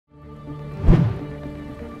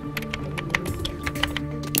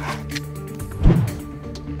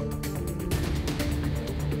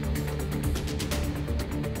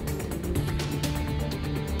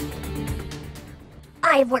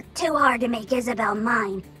I've worked too hard to make Isabel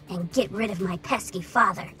mine and get rid of my pesky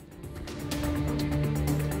father.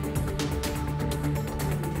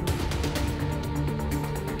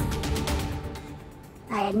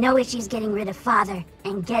 I had no issues getting rid of father,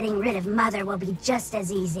 and getting rid of mother will be just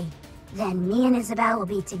as easy. Then me and Isabel will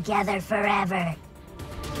be together forever.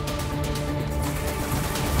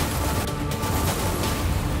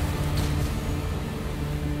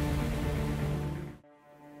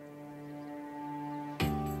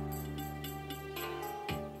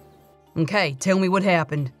 Okay, tell me what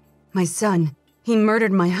happened. My son, he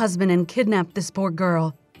murdered my husband and kidnapped this poor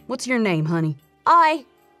girl. What's your name, honey?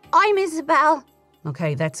 I'm Isabel.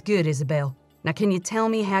 Okay, that's good, Isabel. Now can you tell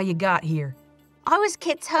me how you got here? I was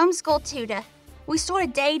Kit's homeschool tutor. We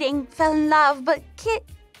started dating, fell in love, but Kit,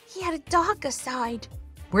 he had a darker side.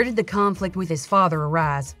 Where did the conflict with his father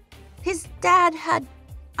arise? His dad had,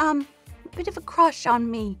 a bit of a crush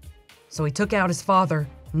on me. So he took out his father,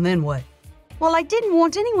 and then what? Well, I didn't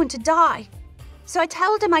want anyone to die. So I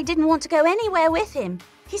told him I didn't want to go anywhere with him.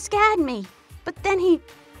 He scared me. But then he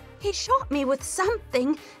shot me with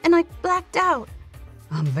something, and I blacked out.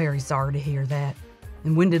 I'm very sorry to hear that.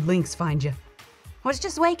 And when did Lynx find you? I was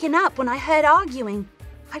just waking up when I heard arguing.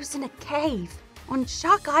 I was in a cave. On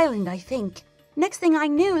Shark Island, I think. Next thing I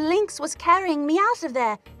knew, Lynx was carrying me out of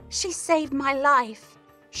there. She saved my life.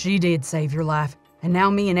 She did save your life. And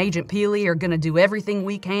now me and Agent Peely are gonna do everything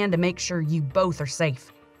we can to make sure you both are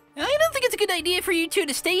safe. I don't think it's a good idea for you two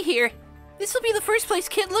to stay here. This will be the first place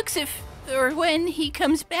Kit looks when he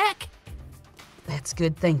comes back. That's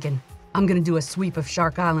good thinking. I'm gonna do a sweep of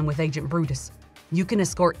Shark Island with Agent Brutus. You can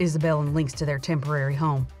escort Isabel and Lynx to their temporary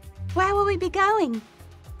home. Where will we be going?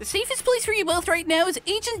 The safest place for you both right now is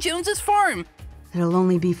Agent Jones's farm. It'll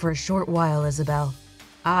only be for a short while, Isabel.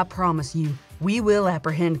 I promise you, we will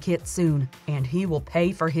apprehend Kit soon, and he will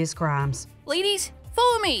pay for his crimes. Ladies,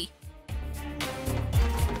 follow me.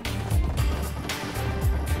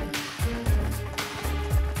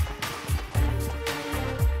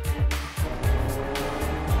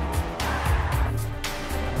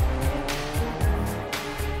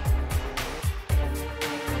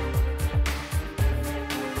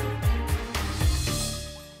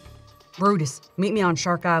 Brutus, meet me on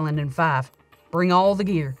Shark Island in 5. Bring all the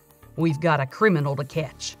gear. We've got a criminal to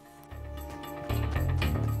catch.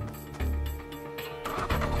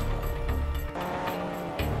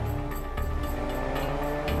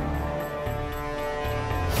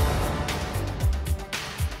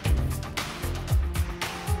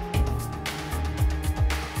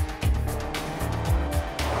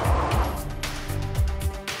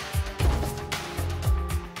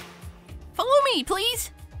 Follow me,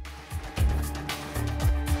 please.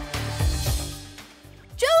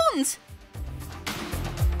 Jones!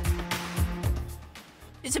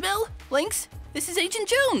 Isabel, Lynx, this is Agent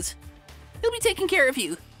Jones. He'll be taking care of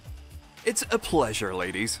you. It's a pleasure,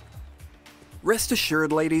 ladies. Rest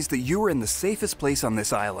assured, ladies, that you are in the safest place on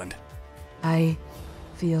this island. I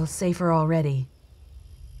feel safer already.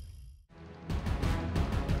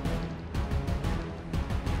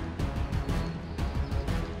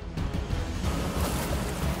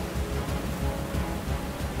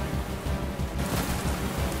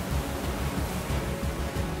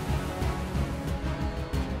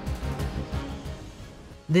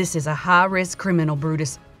 This is a high-risk criminal,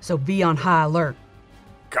 Brutus, so be on high alert.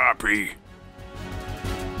 Copy.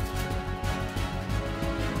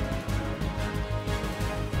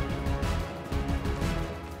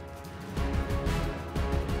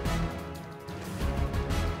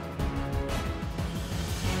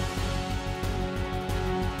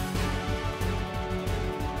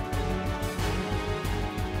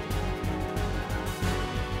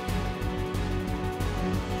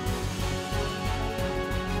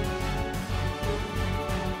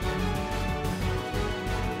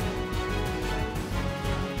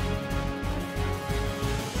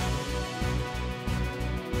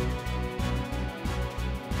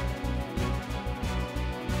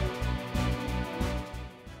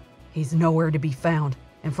 He's nowhere to be found,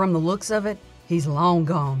 and from the looks of it, he's long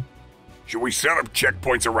gone. Should we set up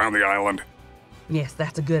checkpoints around the island? Yes,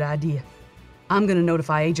 that's a good idea. I'm gonna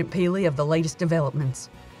notify Agent Peely of the latest developments.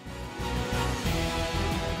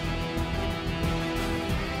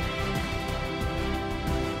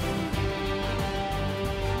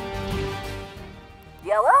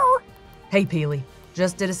 Hello? Hey, Peely.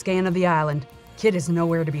 Just did a scan of the island. Kit is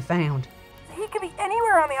nowhere to be found. He could be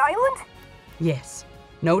anywhere on the island? Yes.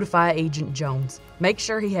 Notify Agent Jones. Make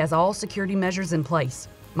sure he has all security measures in place.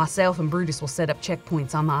 Myself and Brutus will set up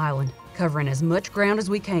checkpoints on the island, covering as much ground as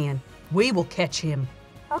we can. We will catch him.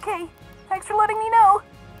 Okay, thanks for letting me know.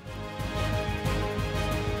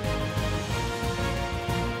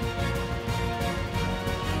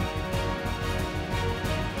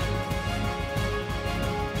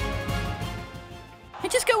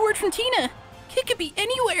 just got word from Tina. Kid could be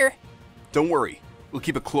anywhere. Don't worry, we'll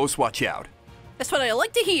keep a close watch out. That's what I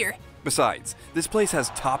like to hear. Besides, this place has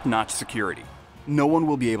top-notch security. No one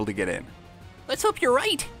will be able to get in. Let's hope you're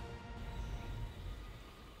right.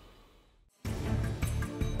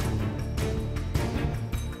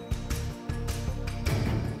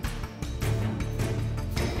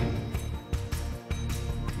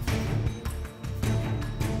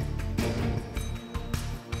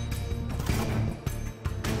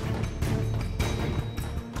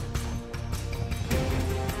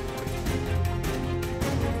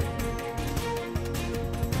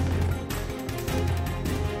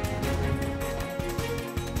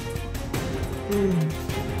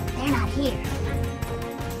 They're not here.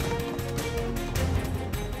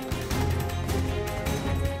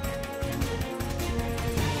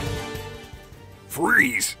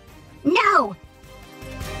 Freeze! No!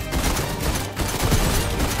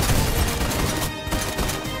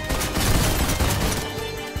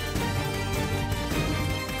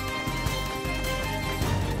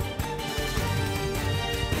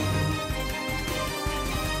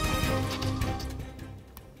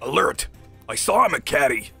 Alert! I saw him at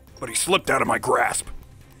Caddy, but he slipped out of my grasp.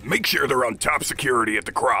 Make sure they're on top security at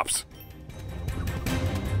the crops.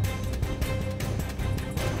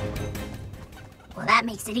 Well, that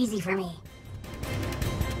makes it easy for me.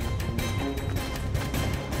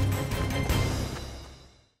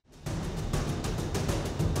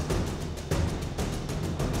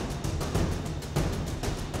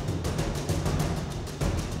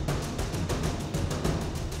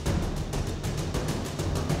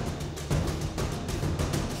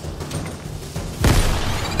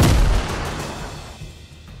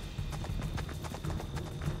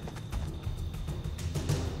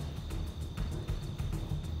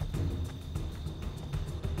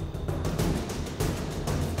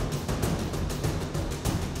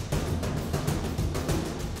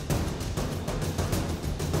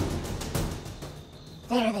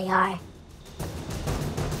 There they are.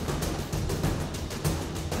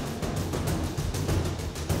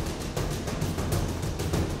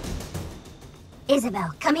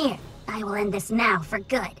 Isabel, come here. I will end this now for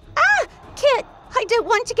good. Ah! Kit, I don't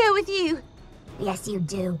want to go with you. Yes, you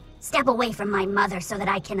do. Step away from my mother so that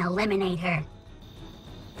I can eliminate her.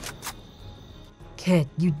 Kit,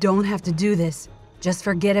 you don't have to do this. Just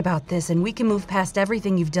forget about this and we can move past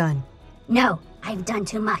everything you've done. No, I've done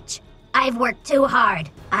too much. I've worked too hard.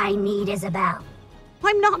 I need Isabel.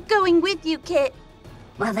 I'm not going with you, Kit.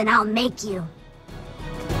 Well, then I'll make you.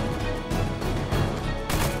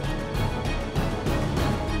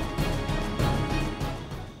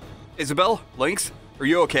 Isabel, Lynx, are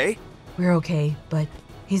you okay? We're okay, but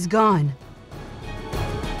he's gone.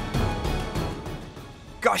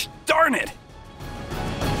 Gosh darn it!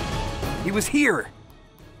 He was here.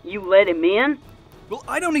 You let him in? Well,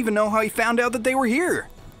 I don't even know how he found out that they were here.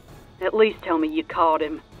 At least tell me you caught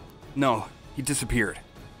him. No, he disappeared.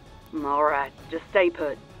 All right, just stay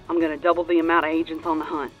put. I'm gonna double the amount of agents on the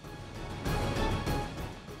hunt.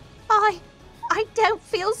 I don't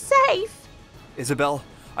feel safe. Isabel,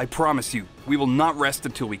 I promise you, we will not rest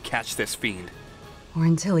until we catch this fiend. Or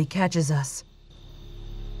until he catches us.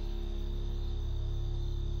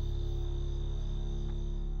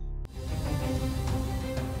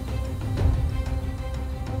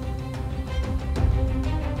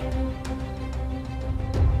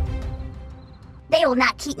 They will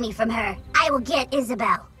not keep me from her. I will get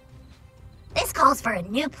Isabel. This calls for a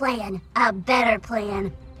new plan, a better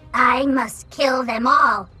plan. I must kill them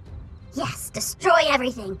all. Yes, destroy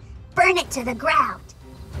everything. Burn it to the ground.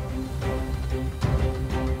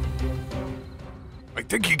 I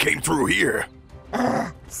think he came through here.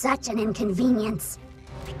 Ugh, such an inconvenience.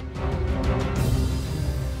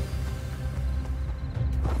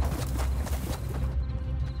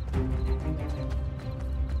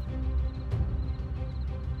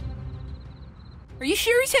 Are you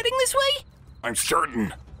sure he's heading this way? I'm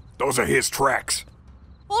certain. Those are his tracks.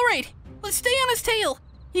 All right, let's stay on his tail.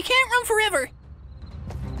 He can't run forever.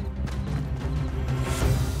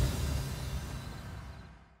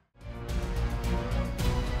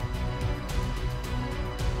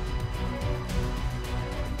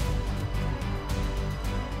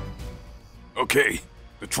 Okay,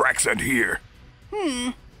 the tracks end here.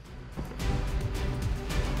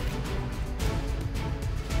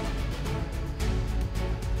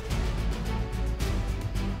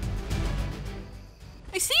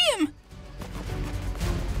 I see him!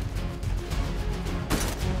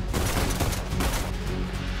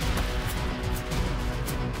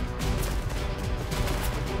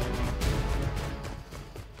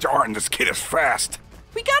 Darn, this kid is fast.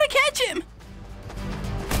 We gotta catch him!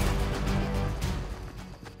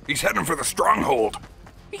 He's heading for the stronghold.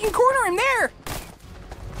 We can corner him there!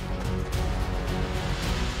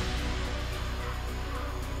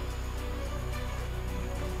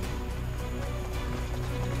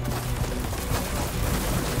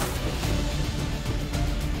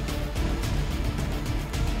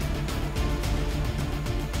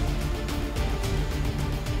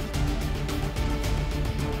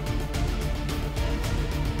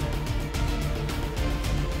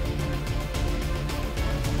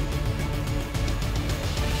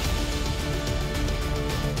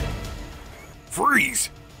 Freeze!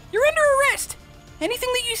 You're under arrest! Anything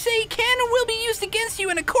that you say can and will be used against you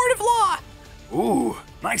in a court of law! Ooh,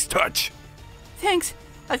 nice touch. Thanks.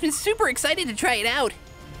 I've been super excited to try it out.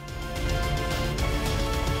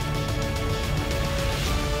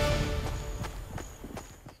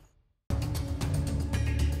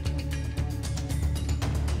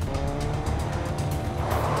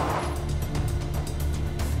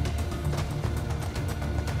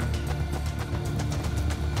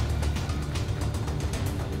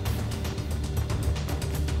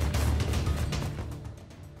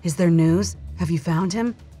 Is there news? Have you found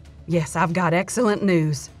him? Yes, I've got excellent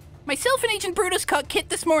news. Myself and Agent Brutus caught Kit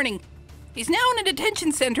this morning. He's now in a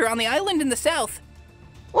detention center on the island in the south.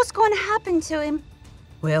 What's going to happen to him?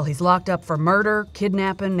 Well, he's locked up for murder,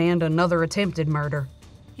 kidnapping, and another attempted murder.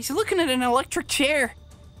 He's looking at an electric chair.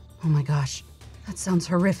 Oh my gosh, that sounds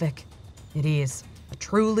horrific. It is. A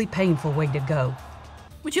truly painful way to go.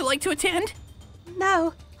 Would you like to attend?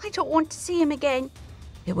 No, I don't want to see him again.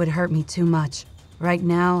 It would hurt me too much. Right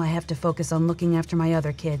now, I have to focus on looking after my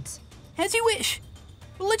other kids. As you wish.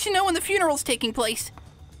 We'll let you know when the funeral's taking place.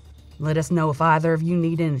 Let us know if either of you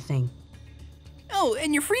need anything. Oh,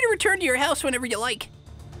 and you're free to return to your house whenever you like.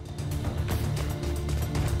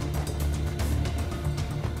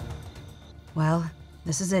 Well,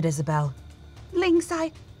 this is it, Isabel. Lynx,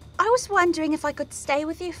 I was wondering if I could stay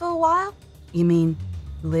with you for a while. You mean,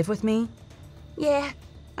 live with me? Yeah,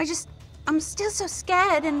 I'm still so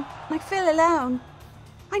scared and I feel alone.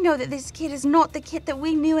 I know that this kid is not the Kit that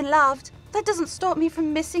we knew and loved. That doesn't stop me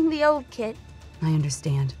from missing the old Kit. I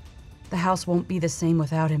understand. The house won't be the same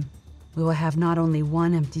without him. We will have not only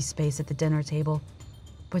one empty space at the dinner table,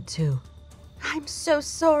 but two. I'm so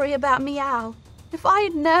sorry about Meow. If I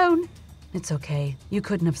had known... It's okay. You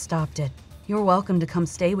couldn't have stopped it. You're welcome to come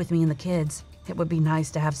stay with me and the kids. It would be nice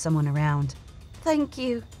to have someone around. Thank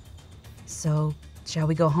you. So, shall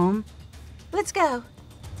we go home? Let's go.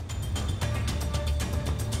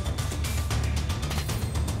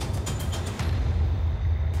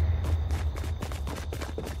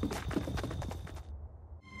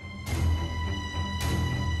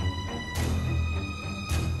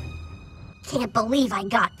 Can't believe I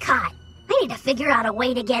got caught. I need to figure out a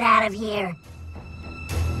way to get out of here.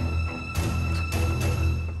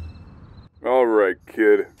 All right,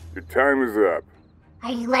 kid. Your time is up.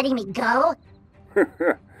 Are you letting me go?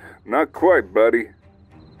 Not quite, buddy.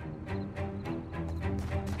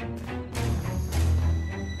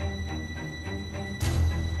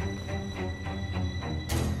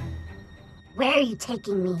 Where are you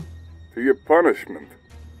taking me? To your punishment.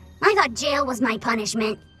 I thought jail was my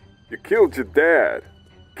punishment. You killed your dad,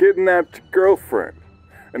 kidnapped your girlfriend,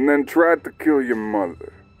 and then tried to kill your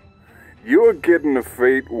mother. You're getting a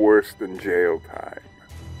fate worse than jail time.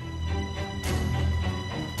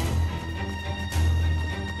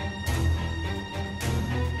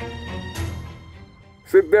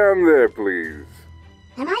 Sit down there, please.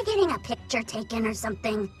 Am I getting a picture taken or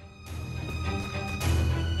something?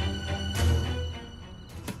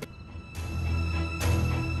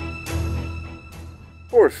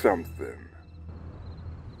 Or something.